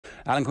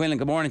Alan Quinlan,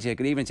 good morning to you.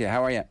 Good evening to you.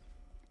 How are you?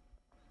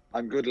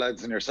 I'm good,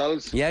 lads, and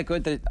yourselves? Yeah,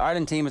 good. The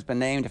Ireland team has been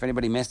named, if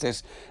anybody missed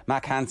it.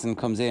 Mac Hansen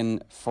comes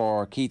in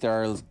for Keith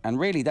Earls, and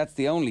really that's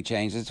the only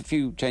change. There's a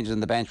few changes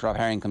on the bench. Rob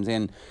Herring comes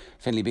in,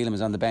 Finlay Bealham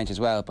is on the bench as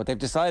well, but they've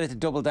decided to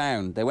double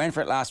down. They went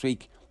for it last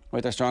week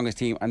with their strongest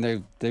team,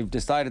 and they've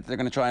decided they're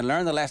going to try and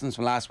learn the lessons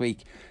from last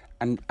week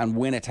and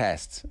win a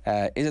test.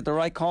 Is it the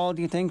right call,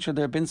 do you think? Should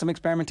there have been some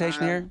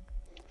experimentation here?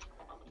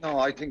 No,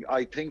 I think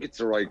it's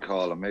the right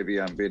call, and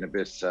maybe I'm being a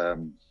bit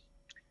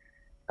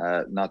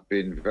not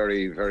being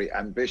very, very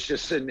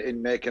ambitious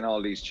in making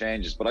all these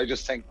changes. But I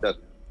just think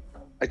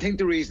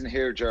the reason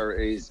here, Ger,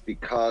 is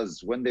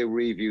because when they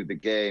reviewed the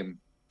game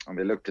and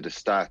they looked at the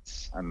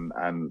stats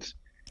and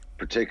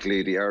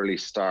particularly the early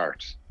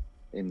start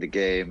in the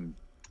game,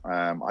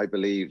 I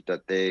believe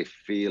that they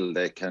feel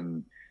they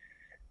can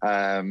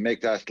make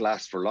that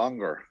last for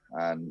longer.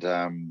 And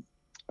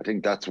I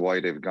think that's why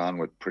they've gone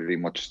with pretty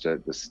much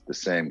the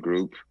same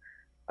group.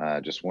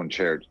 Just one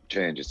change.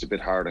 It's a bit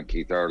hard on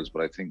Keith Earls,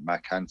 but I think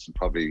Mac Hansen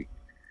probably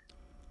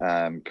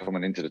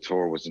coming into the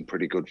tour was in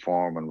pretty good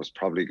form and was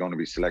probably going to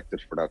be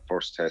selected for that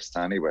first test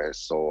anyway.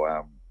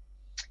 So,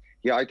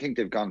 yeah, I think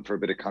they've gone for a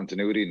bit of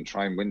continuity and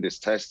try and win this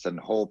test and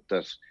hope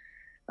that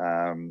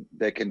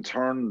they can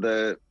turn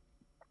the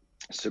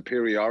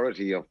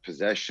superiority of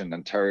possession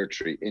and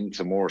territory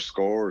into more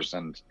scores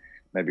and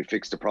maybe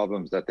fix the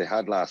problems that they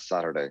had last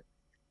Saturday.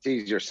 It's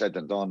easier said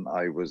than done.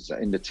 I was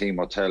in the team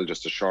hotel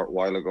just a short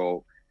while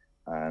ago,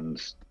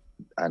 and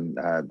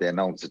they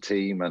announced the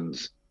team. And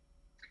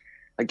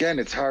again,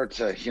 it's hard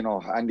to,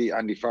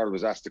 Andy Farrell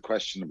was asked the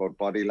question about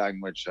body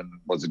language and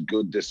was it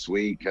good this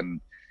week?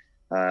 And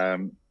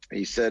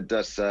he said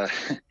that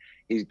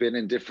he's been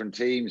in different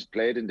teams,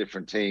 played in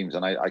different teams,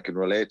 and I can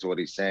relate to what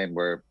he's saying,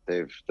 where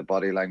the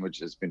body language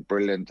has been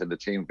brilliant and the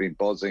team have been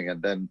buzzing,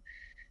 and then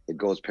it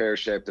goes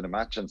pear-shaped in a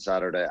match on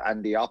Saturday.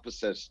 And the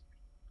opposite,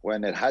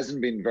 when it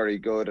hasn't been very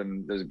good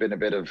and there's been a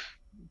bit of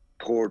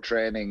poor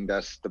training,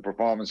 that the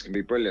performance can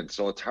be brilliant.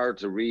 So it's hard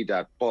to read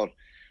that. But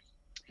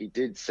he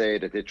did say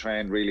that they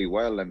trained really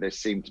well and they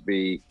seem to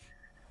be,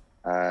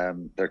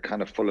 they're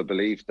kind of full of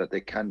belief that they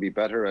can be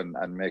better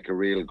and make a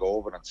real go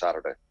of it on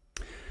Saturday.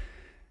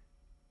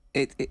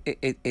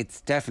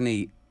 It's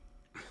definitely,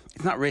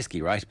 it's not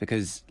risky, right?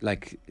 Because,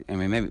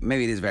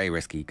 maybe it is very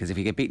risky, because if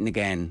you get beaten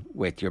again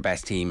with your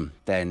best team,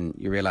 then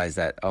you realise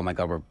that, oh my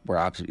God, we're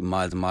absolutely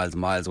miles and miles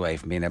and miles away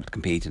from being able to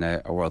compete in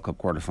a World Cup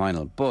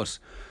quarter-final. But,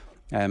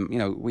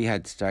 we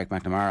had Derek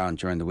McNamara on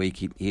during the week.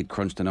 He had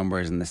crunched the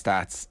numbers and the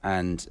stats,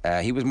 and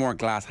he was more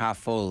glass half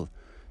full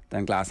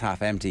than glass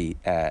half empty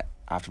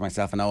after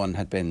myself and Owen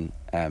had been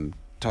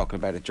talking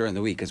about it during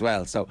the week as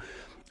well. So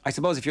I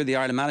suppose if you're the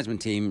Ireland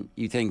management team,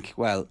 you think,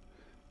 well,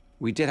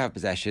 we did have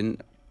possession.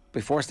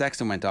 Before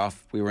Sexton went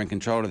off, we were in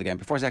control of the game.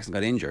 Before Sexton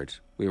got injured,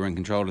 we were in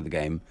control of the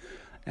game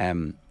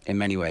in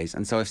many ways.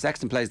 And so if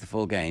Sexton plays the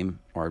full game,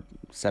 or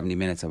 70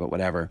 minutes of it,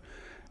 whatever,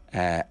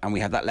 and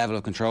we have that level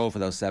of control for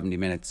those 70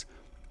 minutes,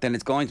 then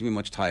it's going to be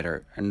much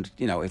tighter. And,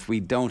 if we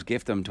don't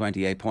give them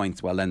 28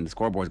 points, well, then the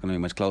scoreboard is going to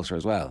be much closer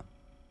as well.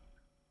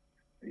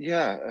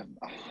 Yeah,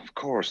 of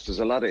course. There's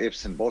a lot of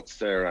ifs and buts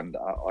there. And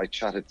I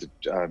chatted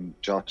to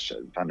Josh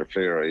van der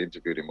Fleer. I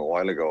interviewed him a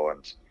while ago,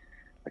 and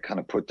I kind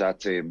of put that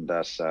to him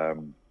that,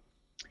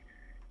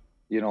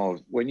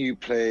 when you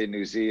play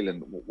New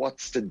Zealand,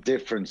 what's the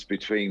difference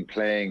between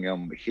playing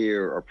them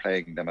here or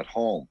playing them at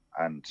home?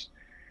 And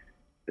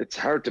it's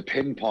hard to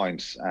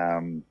pinpoint.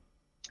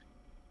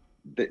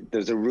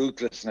 There's a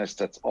ruthlessness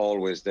that's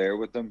always there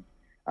with them.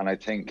 And I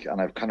think,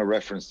 and I've kind of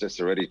referenced this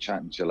already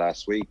chatting to you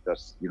last week,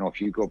 that, if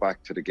you go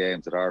back to the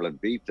games that Ireland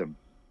beat them,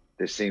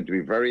 they seem to be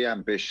very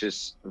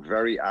ambitious,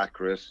 very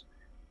accurate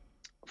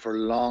for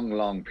long,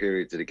 long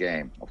periods of the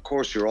game. Of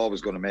course, you're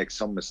always going to make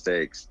some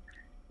mistakes,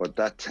 but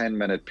that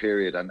 10-minute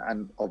period,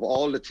 and of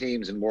all the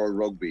teams in world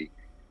rugby,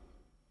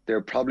 they're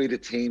probably the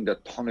team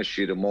that punish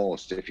you the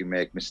most if you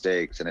make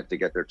mistakes and if they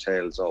get their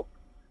tails up.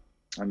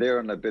 And they're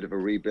in a bit of a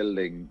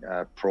rebuilding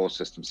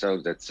process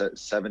themselves. That's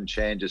 7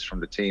 changes from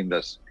the team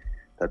that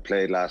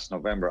played last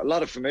November. A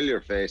lot of familiar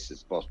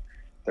faces, but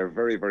they're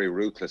very, very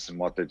ruthless in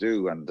what they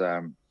do. And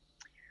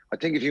I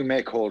think if you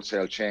make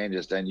wholesale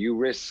changes, then you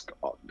risk,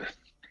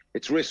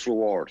 it's risk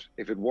reward.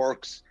 If it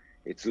works,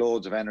 it's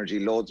loads of energy,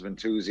 loads of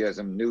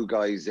enthusiasm, new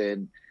guys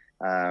in,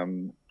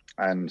 and,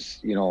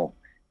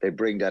 they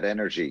bring that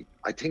energy.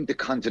 I think the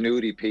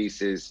continuity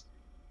piece is,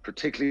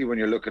 particularly when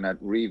you're looking at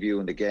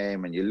reviewing the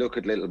game and you look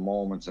at little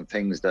moments and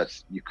things that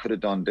you could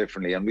have done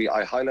differently. And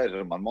I highlighted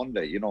them on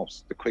Monday,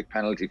 the quick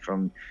penalty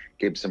from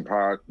Gibson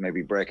Park,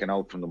 maybe breaking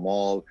out from the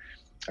maul,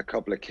 a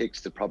couple of kicks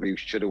that probably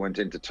should have went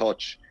into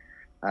touch.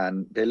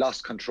 And they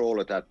lost control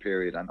at that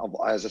period. And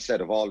as I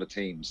said, of all the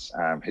teams,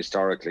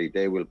 historically,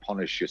 they will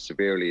punish you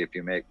severely if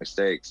you make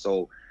mistakes.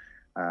 So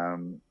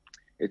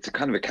it's a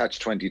kind of a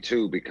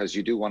catch-22, because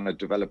you do want to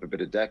develop a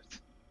bit of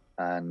depth.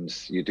 And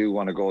you do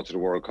want to go to the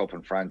World Cup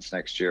in France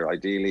next year,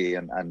 ideally,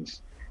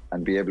 and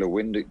be able to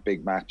win the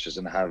big matches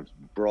and have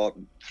brought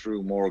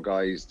through more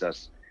guys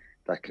that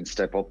can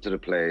step up to the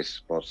plate.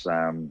 But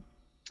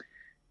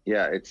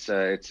Yeah,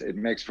 it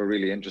makes for a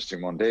really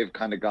interesting one. They've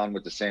kind of gone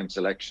with the same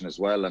selection as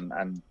well,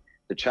 and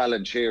the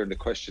challenge here and the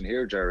question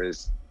here, Ger,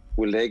 is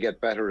will they get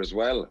better as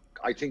well?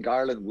 I think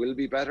Ireland will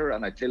be better,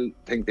 and I still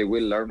think they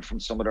will learn from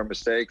some of their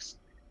mistakes,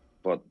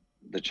 but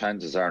the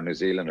chances are New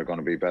Zealand are going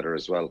to be better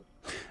as well.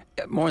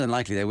 More than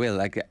likely they will.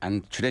 Like,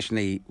 and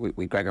traditionally,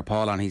 with Gregor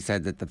Paul on, he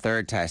said that the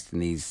third test in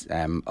these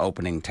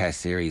opening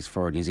test series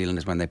for New Zealand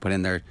is when they put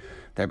in their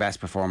best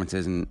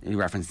performances, and he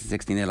referenced the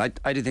 16-0.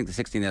 I do think the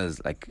 16-0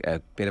 is like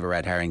a bit of a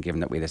red herring,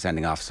 given that we had a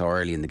sending off so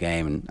early in the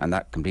game, and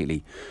that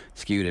completely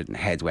skewed it, and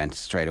heads went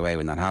straight away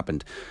when that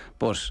happened.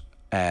 But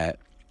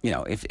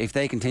if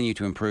they continue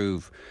to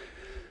improve,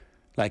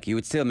 like, you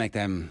would still make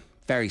them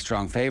very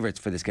strong favourites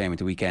for this game at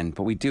the weekend.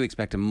 But we do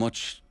expect a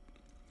much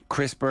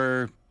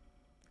crisper,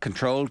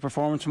 controlled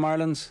performance from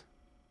Ireland's.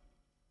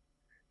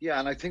 Yeah,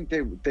 and I think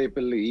they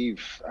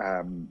believe.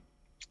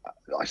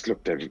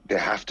 Look, they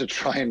have to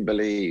try and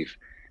believe,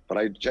 but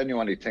I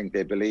genuinely think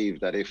they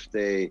believe that if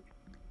they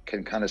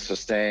can kind of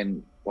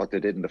sustain what they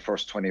did in the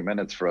first 20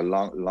 minutes for a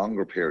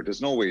longer period,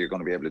 there's no way you're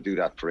going to be able to do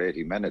that for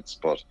 80 minutes.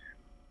 But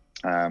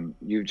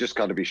you've just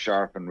got to be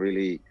sharp and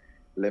really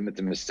limit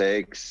the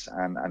mistakes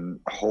and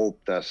hope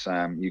that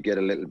you get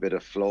a little bit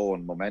of flow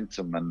and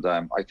momentum. And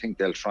I think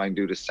they'll try and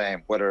do the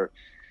same, whether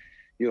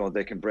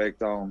they can break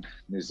down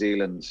New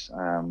Zealand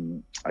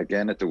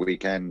again at the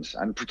weekend,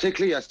 and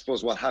particularly, I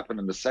suppose, what happened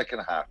in the second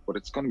half. But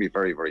it's going to be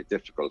very, very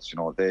difficult.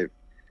 They've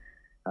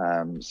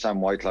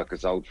Sam Whitelock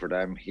is out for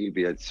them.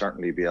 He'll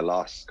certainly be a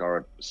loss.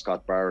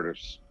 Scott Barrett,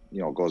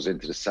 goes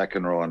into the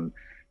second row, and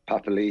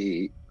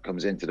Papali'i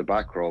comes into the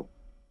back row.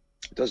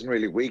 It doesn't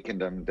really weaken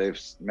them.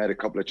 They've made a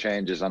couple of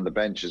changes on the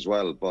bench as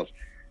well, but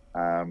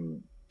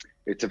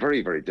it's a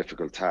very, very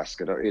difficult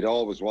task. It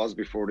always was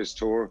before this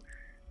tour.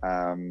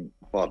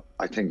 But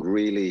I think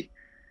really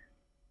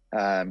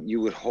you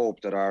would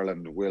hope that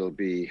Ireland will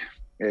be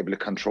able to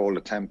control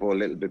the tempo a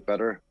little bit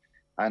better.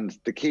 And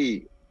the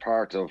key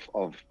part of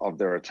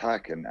their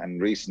attack in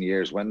recent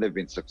years, when they've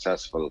been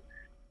successful,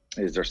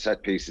 is their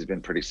set piece has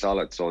been pretty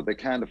solid. So they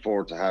can't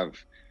afford to have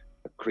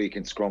a creak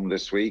in scrum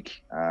this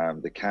week.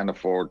 They can't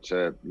afford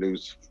to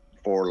lose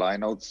 4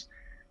 lineouts.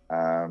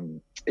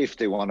 If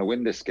they want to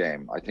win this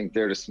game, I think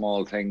they're the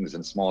small things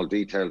and small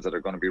details that are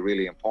going to be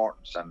really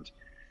important. And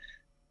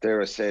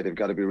dare I say, they've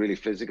got to be really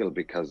physical,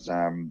 because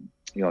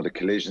the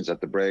collisions at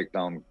the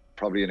breakdown,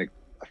 probably in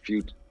a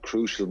few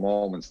crucial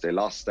moments, they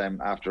lost them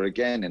after,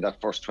 again, in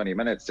that first 20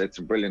 minutes, they had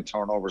some brilliant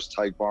turnovers.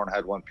 Tyburn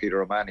had one,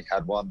 Peter O'Mahony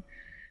had one.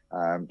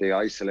 They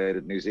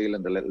isolated New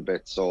Zealand a little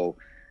bit. So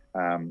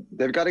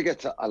they've got to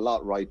get a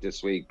lot right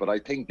this week, but I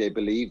think they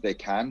believe they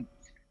can.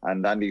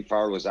 And Andy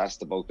Farrell was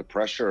asked about the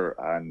pressure,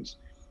 and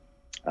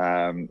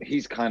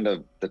he's kind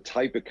of the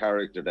type of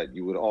character that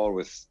you would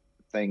always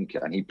think,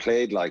 and he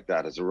played like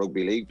that as a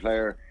rugby league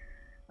player,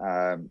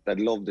 that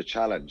loved the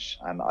challenge.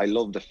 And I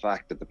love the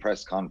fact at the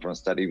press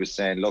conference that he was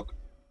saying, look,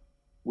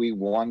 we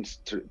want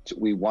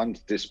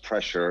this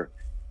pressure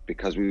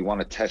because we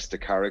want to test the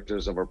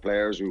characters of our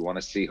players. We want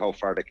to see how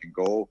far they can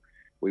go.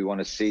 We want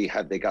to see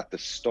had they got the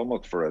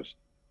stomach for it.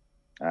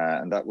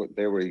 And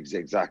they were his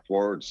exact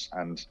words.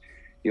 And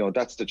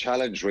that's the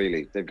challenge,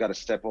 really. They've got to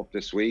step up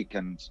this week,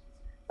 and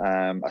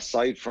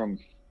aside from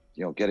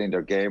getting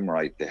their game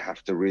right, they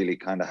have to really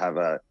kind of have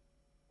a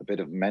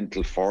bit of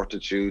mental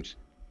fortitude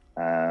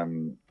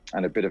and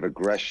a bit of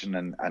aggression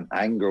and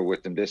anger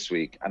with them this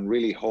week, and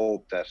really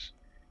hope that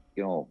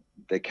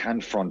they can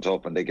front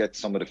up and they get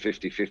some of the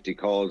 50-50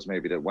 calls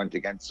maybe that went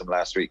against them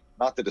last week.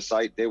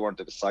 They weren't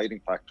the deciding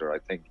factor. I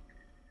think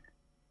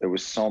there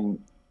was some,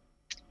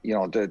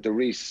 the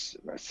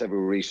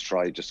Reece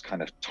try just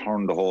kind of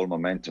turned the whole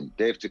momentum.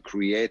 They have to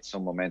create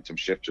some momentum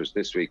shifters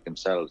this week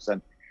themselves.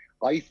 And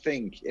I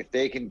think if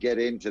they can get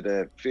into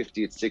the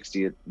 50th,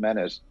 60th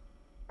minute,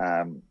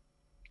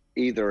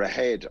 either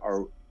ahead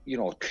or,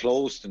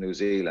 close to New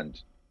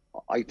Zealand,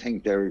 I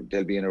think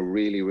they'll be in a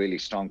really, really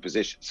strong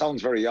position.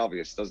 Sounds very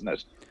obvious, doesn't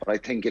it? But I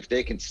think if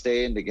they can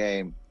stay in the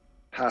game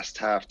past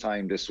half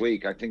time this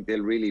week, I think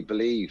they'll really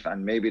believe,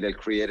 and maybe they'll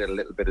create a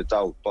little bit of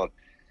doubt. But,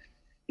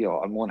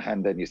 on one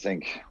hand, then you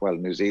think, well,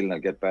 New Zealand will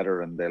get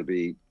better and they'll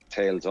be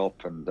tails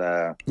up, and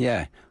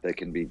they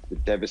can be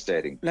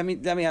devastating. Let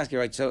me ask you,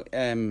 right? So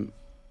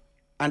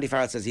Andy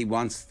Farrell says he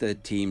wants the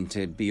team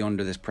to be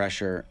under this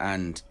pressure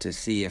and to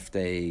see if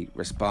they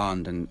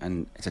respond,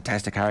 and it's a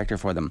test of character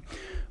for them.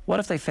 What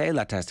if they fail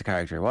that test of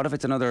character? What if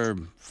it's another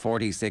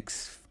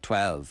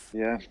 46-12?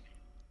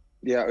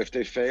 Yeah, if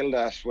they fail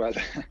that, well,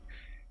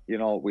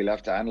 we'll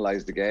have to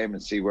analyse the game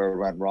and see where it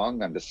went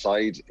wrong and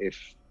decide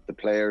if the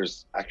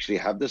players actually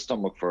have the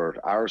stomach for it.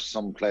 Are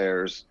some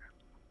players,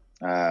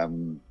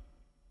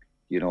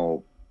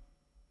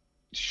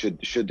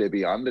 should they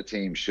be on the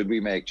team? Should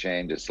we make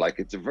changes? Like,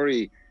 it's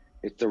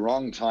the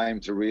wrong time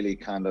to really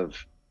kind of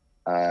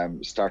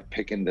start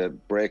breaking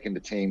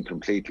the team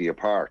completely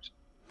apart.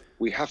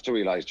 We have to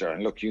realise,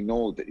 Jaron, look, you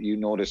know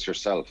this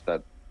yourself,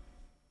 that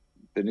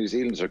the New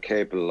Zealanders are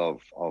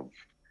capable of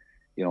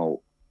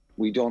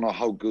we don't know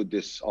how good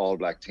this All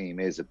Black team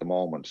is at the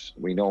moment.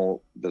 We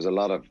know there's a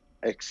lot of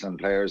excellent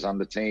players on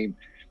the team.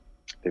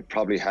 they've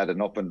probably had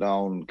an up and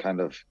down kind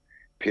of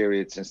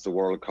period since the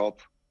World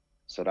Cup.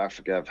 South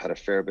Africa have had a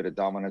fair bit of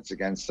dominance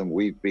against them.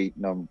 We've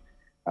beaten them.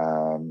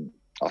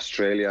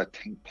 Australia, I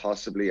think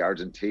possibly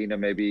Argentina,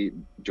 maybe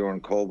during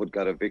COVID,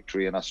 got a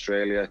victory in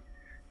Australia.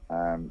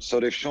 So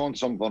they've shown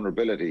some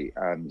vulnerability,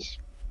 and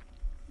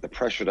the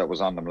pressure that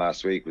was on them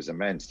last week was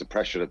immense. The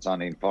pressure that's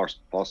on Ian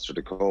Foster,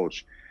 the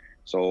coach.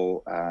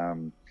 So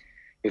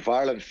if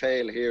Ireland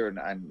fail here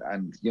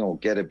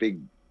and get a big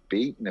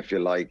beating, if you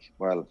like,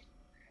 well,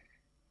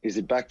 is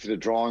it back to the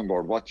drawing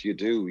board? What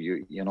do?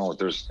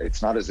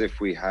 It's not as if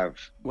we have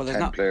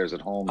 10 players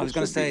at home. I was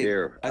going to say,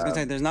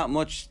 there's not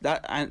much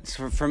that, and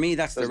for me,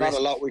 that's the risk. There's not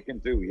a lot we can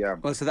do, yeah.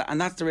 Well,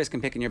 that's the risk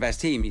in picking your best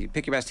team. You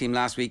pick your best team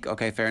last week,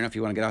 okay, fair enough.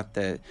 You want to get out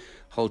the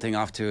whole thing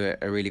off to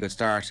a really good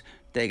start.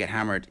 They get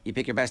hammered. You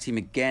pick your best team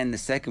again the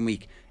second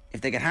week. If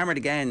they get hammered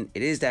again,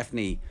 it is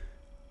definitely,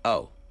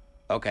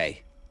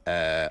 okay,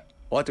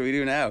 what do we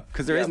do now?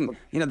 Because there isn't,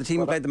 the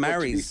team who played the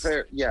Maoris. To be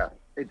fair, yeah,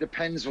 it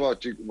depends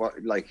what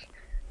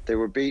they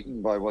were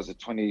beaten by, was it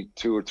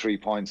 22 or 3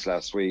 points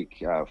last week,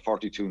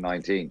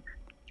 42-19.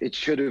 It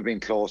should have been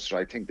closer.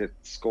 I think the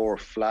score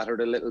flattered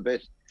a little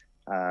bit.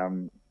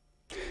 Now,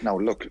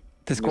 look,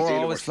 the score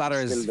always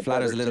flatters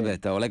a little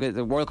bit, though. Like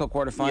the World Cup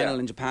quarter-final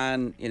in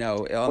Japan,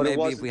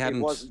 if we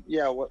hadn't... But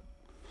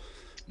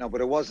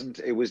it wasn't.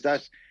 It was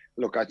that...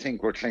 Look, I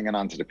think we're clinging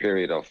on to the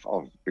period of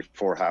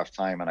before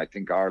half-time, and I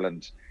think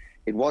Ireland...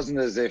 It wasn't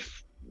as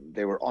if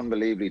they were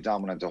unbelievably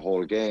dominant the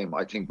whole game.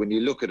 I think when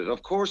you look at it,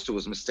 of course there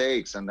was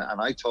mistakes, and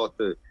I thought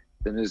the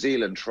New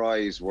Zealand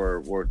tries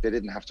were they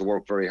didn't have to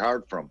work very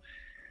hard for them.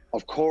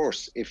 Of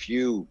course, if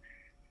you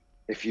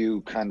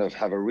kind of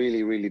have a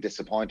really, really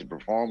disappointing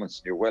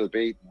performance, you're well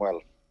beaten, well,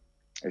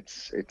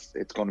 it's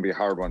going to be a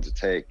hard one to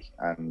take,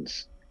 and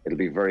it'll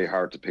be very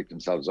hard to pick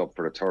themselves up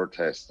for a third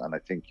test. And I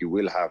think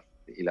he'll have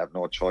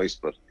no choice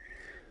but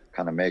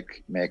kind of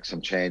make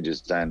some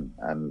changes then,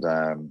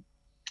 and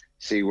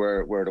see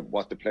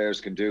what the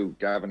players can do.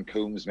 Gavin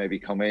Coombs maybe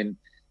come in.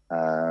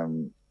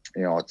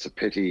 It's a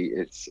pity.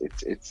 It's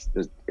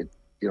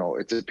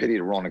a pity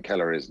that Ronan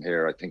Keller isn't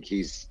here. I think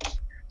he's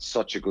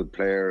such a good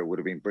player. It would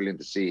have been brilliant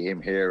to see him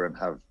here and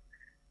have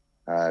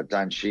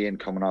Dan Sheehan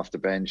coming off the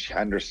bench.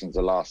 Henderson's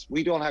a loss.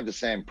 We don't have the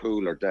same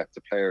pool or depth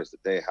of players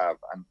that they have.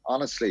 And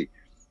honestly,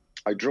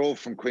 I drove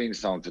from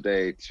Queenstown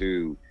today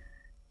to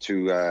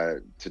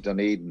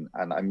Dunedin,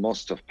 and I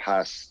must have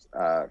passed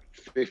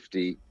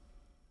 50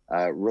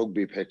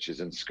 rugby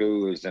pitches in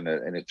schools in a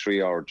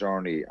 3-hour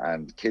journey,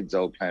 and kids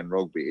out playing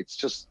rugby. It's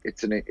just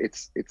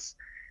it's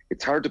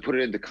hard to put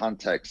it into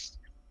context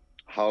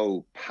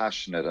how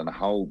passionate and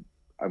how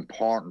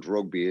important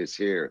rugby is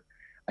here,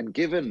 and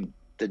given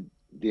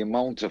the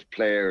amount of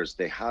players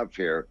they have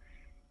here,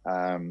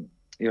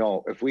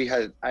 if we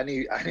had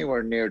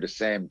anywhere near the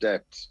same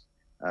depth,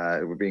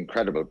 it would be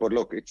incredible. But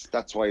look,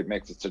 that's why it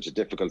makes it such a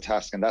difficult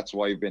task, and that's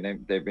why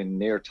they've been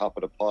near top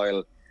of the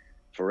pile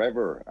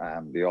forever,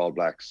 the All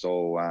Blacks.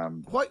 So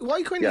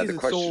why kind of is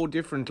it so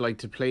different, like,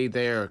 to play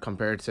there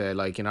compared to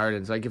like in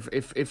Ireland? Like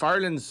if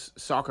Ireland's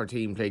soccer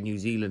team played New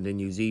Zealand in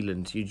New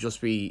Zealand, you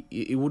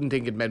wouldn't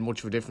think it made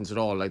much of a difference at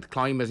all. Like the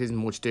climate isn't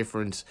much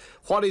different.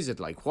 What is it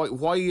like?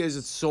 Why is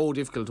it so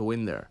difficult to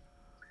win there?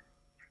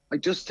 I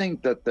just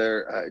think that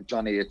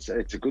Johnny, it's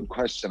a good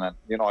question, and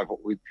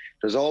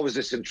there's always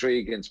this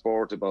intrigue in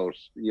sport about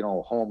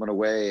home and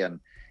away.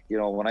 And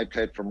when I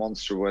played for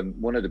Munster, when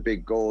one of the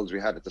big goals we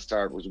had at the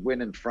start was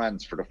win in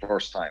France for the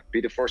first time,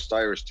 be the first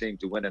Irish team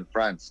to win in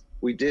France.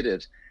 We did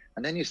it.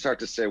 And then you start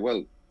to say,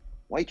 well,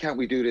 why can't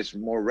we do this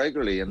more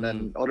regularly? And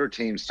then other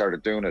teams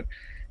started doing it.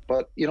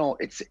 But,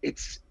 it's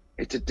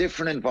a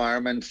different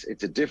environment.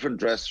 It's a different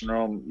dressing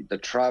room, the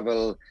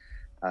travel,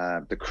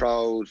 the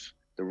crowd,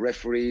 the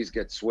referees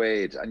get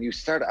swayed. And you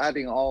start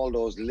adding all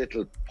those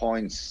little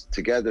points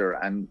together,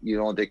 and,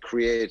 they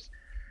create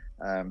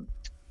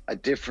a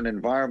different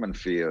environment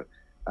for you.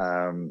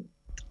 And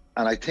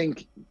I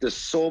think there's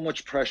so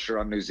much pressure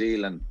on New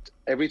Zealand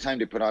every time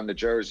they put on the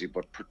jersey,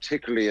 but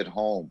particularly at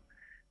home.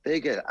 They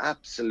get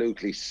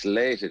absolutely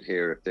slated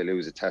here if they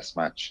lose a test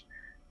match.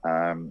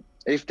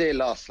 If they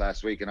lost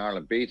last week and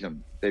Ireland beat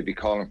them, they'd be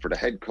calling for the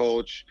head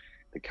coach,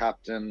 the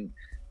captain,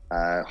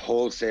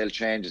 wholesale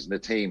changes in the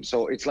team.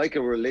 So it's like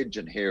a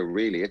religion here,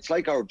 really. It's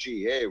like our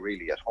GA,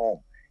 really, at home.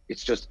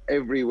 It's just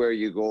everywhere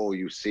you go,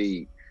 you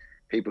see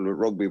people with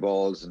rugby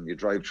balls, and you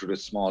drive through the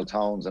small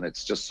towns, and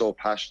it's just so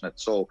passionate.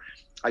 So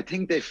I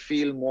think they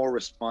feel more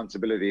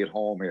responsibility at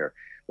home here.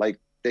 Like,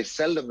 they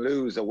seldom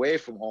lose away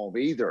from home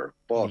either,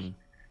 but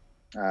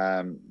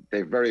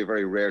they very,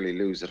 very rarely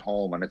lose at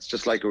home, and it's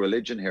just like a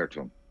religion here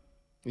to them.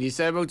 You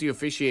said about the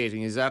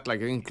officiating, is that,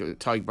 like, I think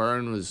Tyke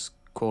Byrne was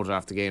quoted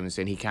after the game and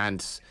saying he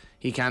can't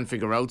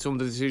figure out some of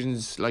the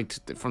decisions, like,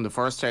 from the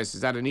first test.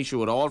 Is that an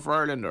issue at all for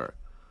Ireland, or?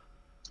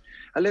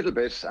 A little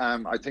bit.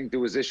 I think there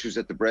was issues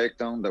at the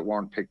breakdown that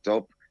weren't picked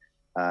up.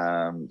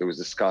 There was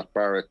a Scott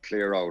Barrett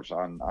clear out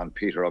on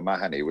Peter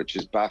O'Mahony, which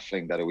is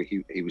baffling that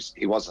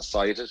he wasn't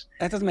cited.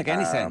 That doesn't make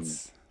any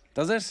sense,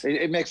 does it?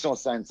 It makes no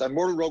sense. And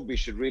World Rugby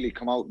should really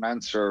come out and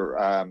answer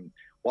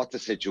what the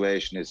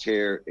situation is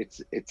here.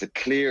 It's a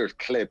clear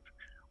clip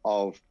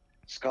of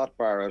Scott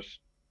Barrett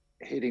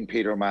hitting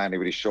Peter O'Mahony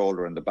with his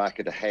shoulder in the back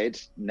of the head,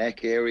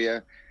 neck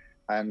area,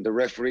 and the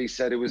referee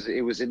said it was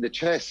in the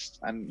chest.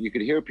 And you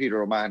could hear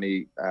Peter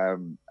O'Mahony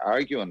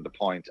arguing the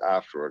point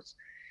afterwards.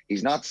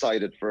 He's not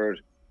cited for it.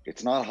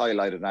 It's not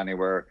highlighted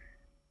anywhere.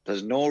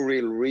 There's no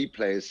real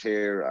replays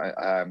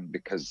here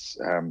because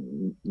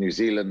New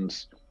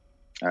Zealand,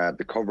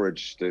 the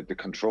coverage, the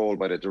control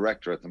by the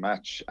director at the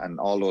match, and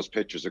all those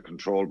pictures are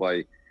controlled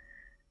by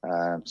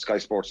Sky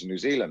Sports in New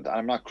Zealand. And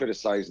I'm not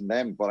criticising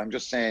them, but I'm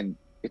just saying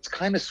it's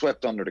kind of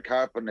swept under the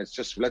carpet, and it's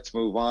just, let's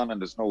move on,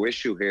 and there's no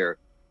issue here.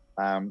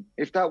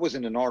 If that was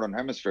in the Northern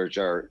Hemisphere,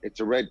 Ger, it's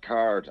a red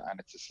card and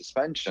it's a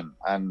suspension.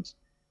 And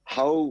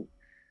how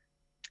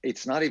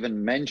it's not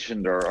even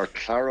mentioned or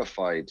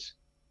clarified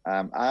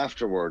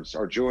afterwards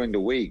or during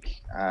the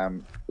week.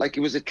 Like, it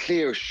was a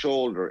clear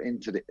shoulder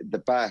into the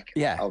back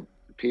of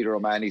Peter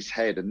O'Mahony's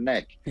head and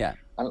neck. Yeah.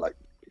 And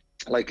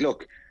like,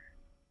 look,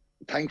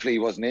 thankfully he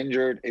wasn't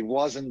injured. It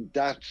wasn't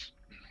that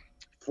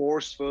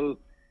forceful.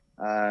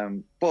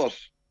 But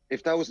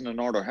if that was in the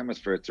Northern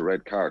Hemisphere, it's a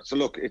red card. So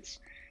look,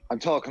 I'm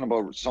talking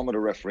about some of the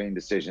refereeing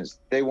decisions.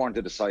 They weren't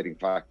the deciding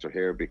factor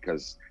here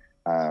because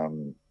I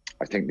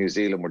think New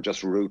Zealand were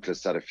just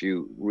ruthless at a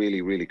few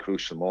really, really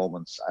crucial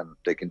moments, and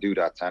they can do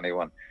that to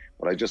anyone.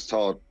 But I just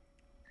thought,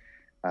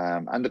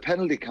 and the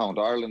penalty count,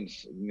 Ireland,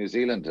 New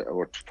Zealand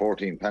were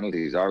 14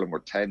 penalties, Ireland were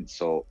 10.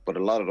 So, but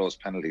a lot of those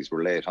penalties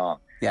were late on.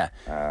 Yeah,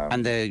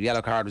 and the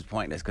yellow card was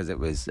pointless because it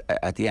was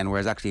at the end.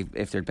 Whereas actually,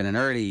 if there'd been an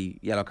early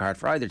yellow card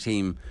for either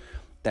team,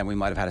 then we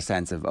might have had a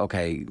sense of,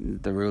 okay,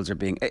 the rules are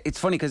being... It's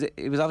funny because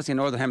it was obviously a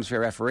Northern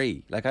Hemisphere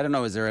referee. Like, I don't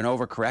know, is there an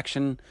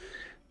overcorrection?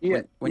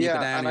 Yeah, when you go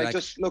down, and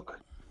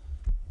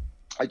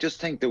I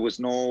just think there was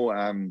no...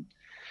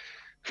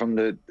 from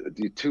the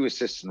two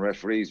assistant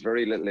referees,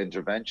 very little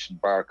intervention,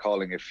 bar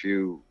calling a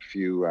few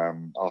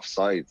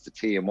offsides. The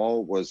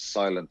TMO was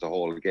silent the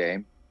whole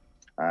game.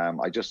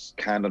 I just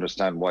can't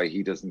understand why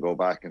he doesn't go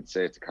back and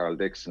say to Carl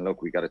Dixon,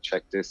 look, we got to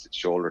check this, it's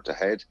shoulder to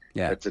head.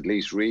 Yeah. Let's at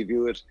least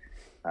review it.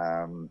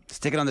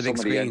 Stick it on the big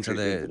screen so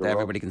that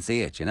everybody can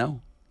see it, you know?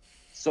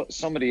 So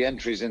some of the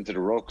entries into the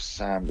rucks,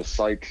 the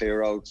side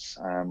clear-outs,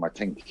 I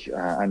think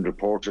Andrew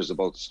Porter's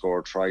about to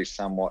score a try.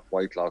 Sam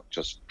Whitelock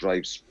just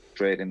drives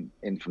straight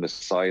in from the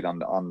side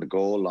on the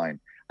goal line.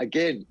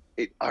 Again,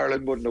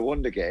 Ireland wouldn't have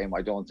won the game,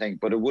 I don't think,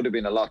 but it would have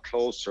been a lot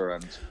closer.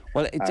 And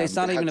well, it's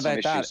not even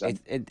about that.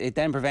 It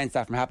then prevents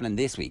that from happening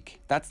this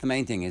week. That's the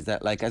main thing, is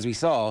that, like, as we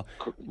saw,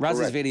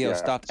 Raz's video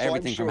stopped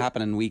everything from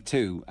happening week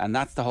 2, and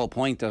that's the whole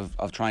point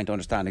of trying to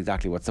understand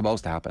exactly what's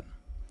supposed to happen.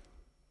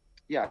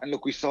 Yeah, and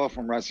look, we saw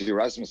from Razzie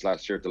Erasmus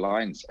last year at the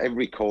Lions,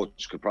 every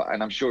coach could,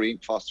 and I'm sure Ian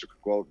Foster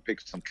could go out and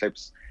pick some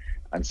clips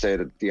and say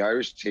that the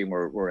Irish team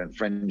were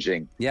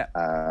infringing. Yeah.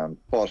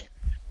 But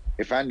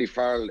if Andy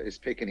Farrell is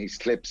picking his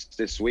clips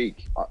this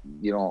week,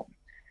 you know,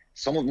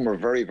 some of them were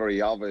very,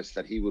 very obvious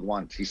that he would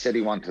want. He said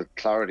he wanted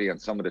clarity on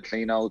some of the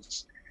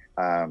clean-outs,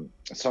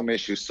 some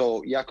issues.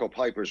 So Jaco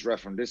Piper's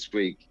reference this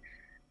week,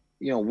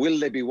 you know, will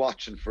they be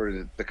watching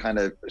for the kind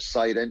of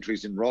side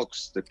entries in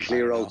rucks, the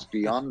clear-outs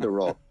beyond the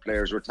ruck?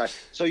 Players were tight.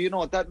 So, you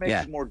know, that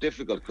makes it more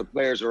difficult because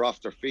players are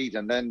off their feet,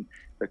 and then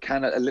there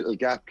can a little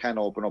gap can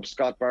open up.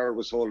 Scott Barrett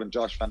was holding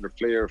Josh van der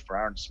Fleer for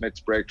Aaron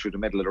Smith's break through the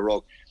middle of the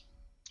ruck.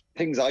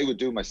 Things I would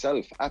do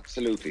myself,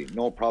 absolutely,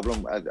 no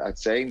problem at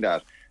saying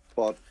that.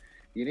 But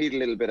you need a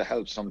little bit of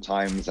help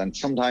sometimes, and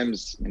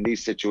sometimes in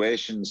these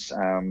situations,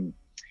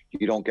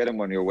 you don't get them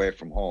when you're away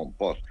from home.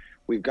 But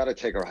we've got to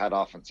take our hat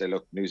off and say,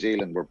 look, New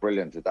Zealand were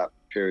brilliant at that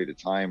period of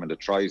time, and the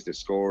tries they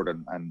scored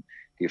and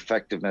the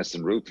effectiveness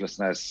and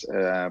ruthlessness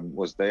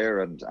was there,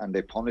 and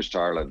they punished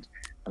Ireland.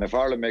 And if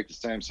Ireland make the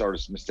same sort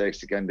of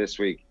mistakes again this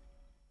week,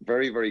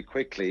 very, very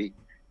quickly,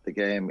 the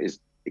game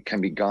it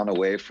can be gone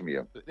away from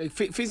you.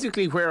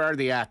 Physically, where are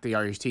they at, the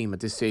Irish team, at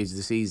this stage of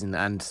the season?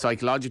 And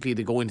psychologically,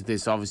 they go into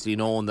this obviously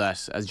knowing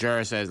that, as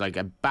Ger says, like,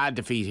 a bad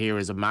defeat here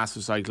is a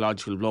massive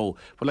psychological blow.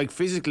 But, like,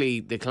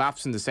 physically, they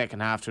collapsed in the second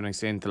half to an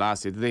extent the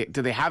last year.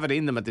 Do they have it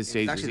in them at this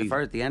stage? Actually,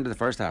 the end of the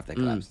first half they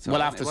collapsed. So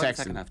well, after the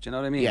second half, do you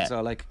know what I mean? Yeah.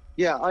 So, like,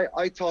 yeah,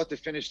 I thought they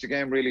finished the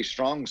game really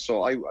strong.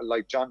 So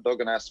like John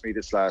Duggan asked me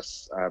this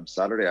last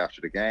Saturday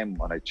after the game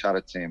when I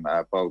chatted to him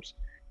about,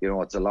 you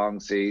know, it's a long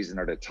season,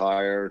 are they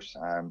tired?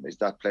 Is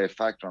that play a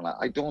factor? And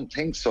I don't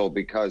think so,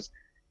 because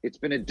it's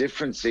been a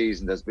different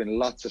season. There's been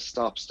lots of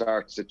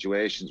stop-start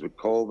situations with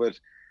COVID. A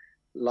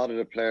lot of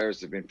the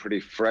players have been pretty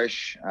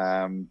fresh.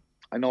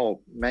 I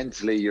know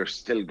mentally you're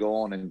still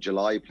going in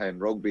July playing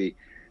rugby,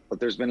 but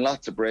there's been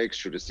lots of breaks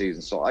through the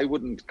season. So I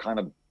wouldn't kind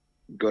of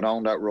go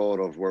down that road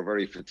of we're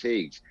very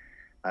fatigued.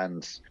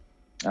 And,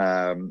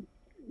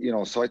 you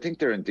know, so I think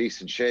they're in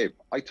decent shape.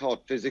 I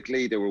thought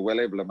physically they were well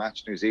able to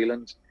match New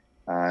Zealand.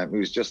 It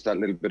was just that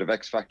little bit of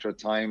X factor at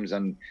times,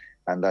 and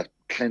that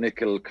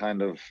clinical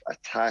kind of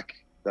attack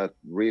that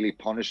really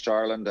punished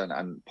Ireland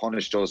and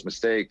punished those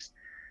mistakes.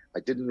 I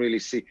didn't really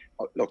see.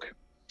 Look,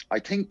 I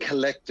think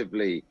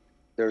collectively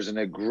there's an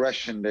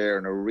aggression there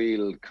and a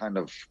real kind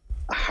of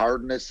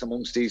hardness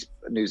amongst these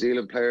New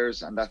Zealand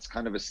players, and that's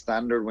kind of a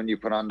standard when you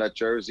put on that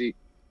jersey.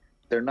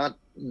 They're not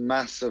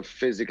massive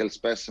physical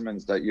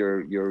specimens that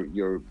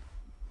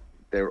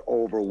they're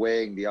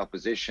overweighing the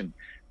opposition,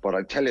 but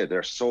I tell you,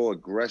 they're so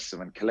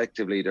aggressive, and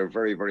collectively they're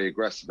very, very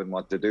aggressive in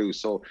what they do.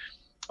 So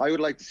I would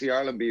like to see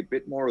Ireland be a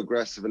bit more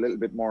aggressive, a little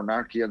bit more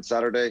narky on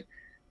Saturday,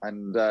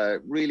 and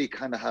really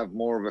kind of have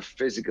more of a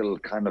physical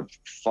kind of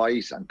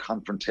fight and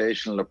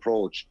confrontational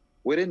approach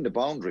within the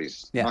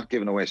boundaries, not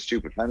giving away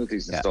stupid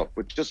penalties and stuff,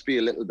 but just be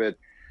a little bit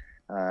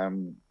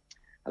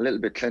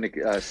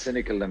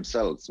cynical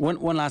themselves.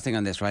 One last thing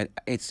on this, right?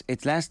 It's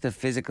less the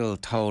physical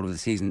toll of the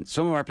season.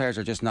 Some of our players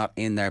are just not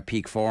in their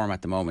peak form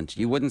at the moment.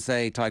 You wouldn't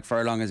say Tadhg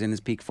Furlong is in his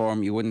peak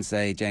form. You wouldn't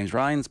say James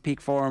Ryan's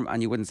peak form,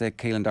 and you wouldn't say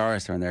Keelan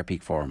Doris are in their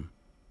peak form.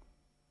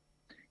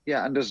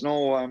 Yeah, and there's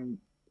no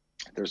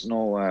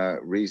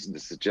reason to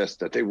suggest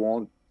that they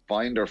won't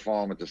find their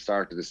form at the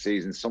start of the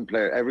season.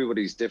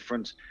 Everybody's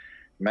different,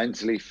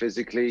 mentally,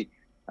 physically.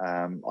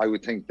 I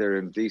would think they're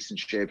in decent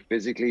shape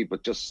physically,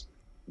 but just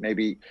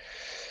maybe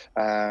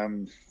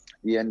the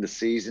end of the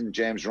season,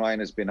 James Ryan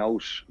has been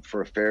out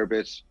for a fair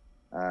bit.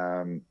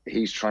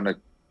 He's trying to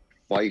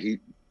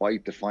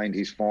fight to find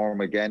his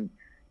form again.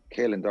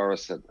 Keelan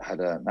Doris had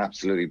an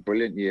absolutely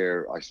brilliant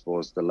year. I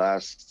suppose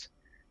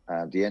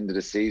the end of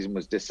the season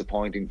was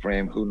disappointing for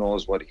him. Who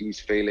knows what he's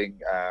feeling?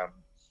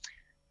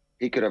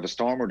 He could have a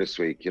stormer this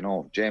week.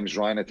 James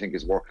Ryan, I think,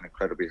 is working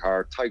incredibly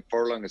hard. Tadhg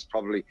Furlong is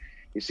probably.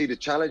 You see, the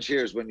challenge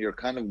here is when you're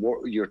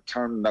you're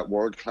turning that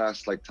world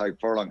class like Tadhg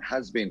Furlong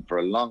has been for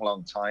a long,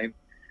 long time,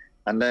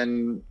 and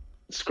then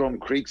scrum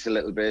creaks a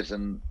little bit,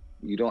 and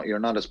you're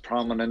not as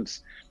prominent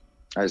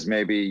as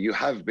maybe you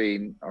have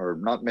been, or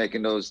not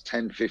making those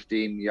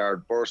 10-15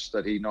 yard bursts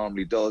that he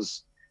normally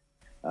does.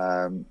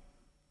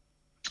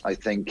 I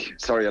think.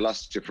 Sorry, I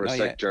lost you for a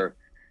sector.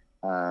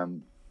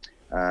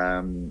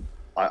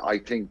 I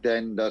think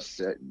then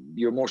that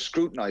you're more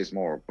scrutinised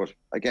more, but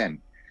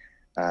again.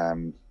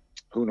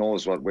 Who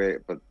knows what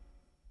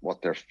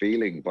they're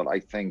feeling, but I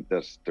think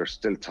that they're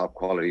still top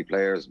quality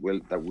players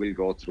that will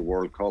go to the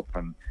World Cup,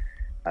 and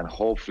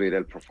hopefully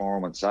they'll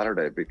perform on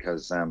Saturday,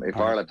 because if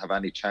Ireland have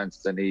any chance,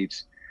 they need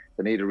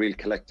a real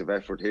collective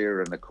effort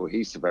here and a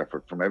cohesive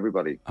effort from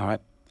everybody. All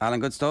right, Alan,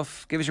 good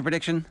stuff. Give us your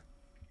prediction.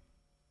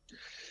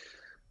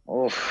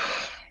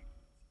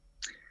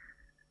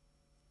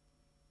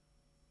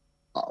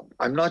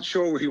 I'm not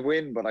sure we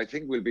win, but I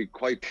think we'll be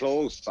quite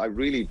close. I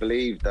really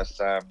believe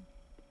that.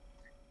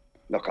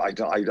 Look, I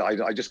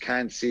just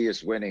can't see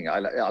us winning.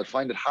 I'll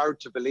find it hard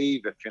to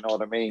believe, if you know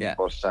what I mean. Yeah.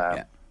 But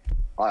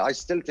I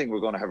still think we're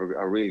going to have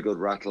a real good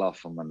rattle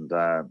off them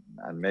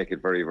and make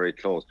it very, very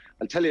close.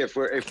 I'll tell you, if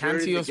I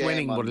can't see us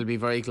winning, but it'll be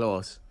very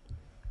close.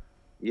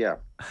 Yeah.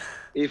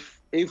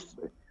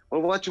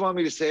 Well, what do you want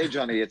me to say,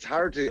 Johnny? It's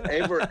hard to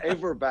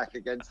ever back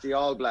against the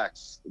All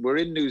Blacks. We're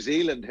in New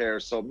Zealand here,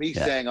 so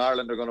saying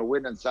Ireland are going to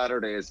win on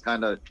Saturday is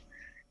kind of,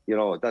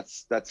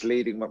 that's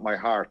leading with my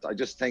heart.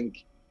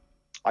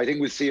 I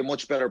think we'll see a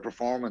much better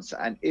performance.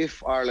 And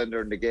if Ireland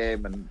are in the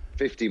game in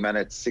 50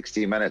 minutes,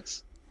 60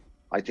 minutes,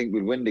 I think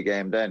we'll win the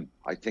game then.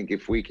 I think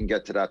if we can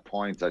get to that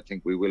point, I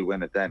think we will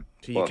win it then.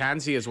 So you can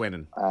see us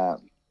winning?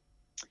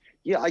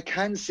 Yeah, I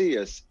can see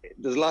us.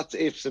 There's lots of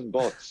ifs and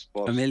buts.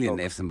 But a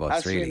million ifs and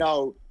buts, really.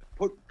 Now,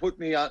 put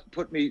me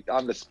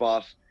on the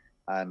spot,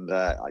 and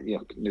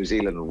New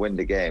Zealand will win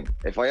the game.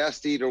 If I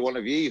asked either one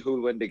of you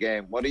who'll win the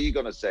game, what are you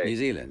going to say? New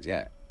Zealand,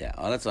 yeah.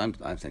 Oh, that's what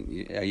I'm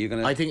saying. Are you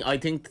going to? I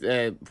think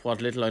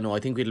what little I know, I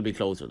think it'll be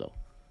closer though.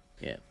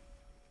 Yeah.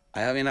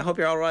 I mean, I hope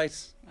you're all right.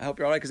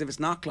 Because if it's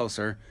not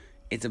closer,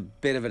 it's a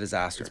bit of a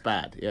disaster. It's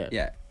bad, yeah.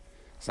 Yeah.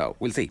 So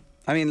we'll see.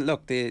 I mean,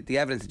 look, the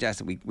evidence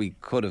suggests that we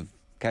could have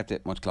kept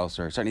it much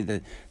closer.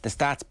 Certainly, the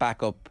stats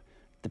back up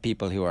the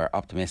people who are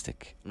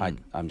optimistic.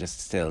 I'm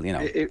just still,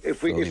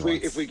 If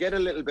we get a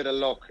little bit of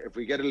luck,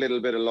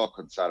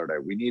 on Saturday,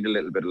 we need a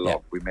little bit of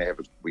luck. We may have,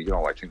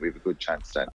 I think we have a good chance then.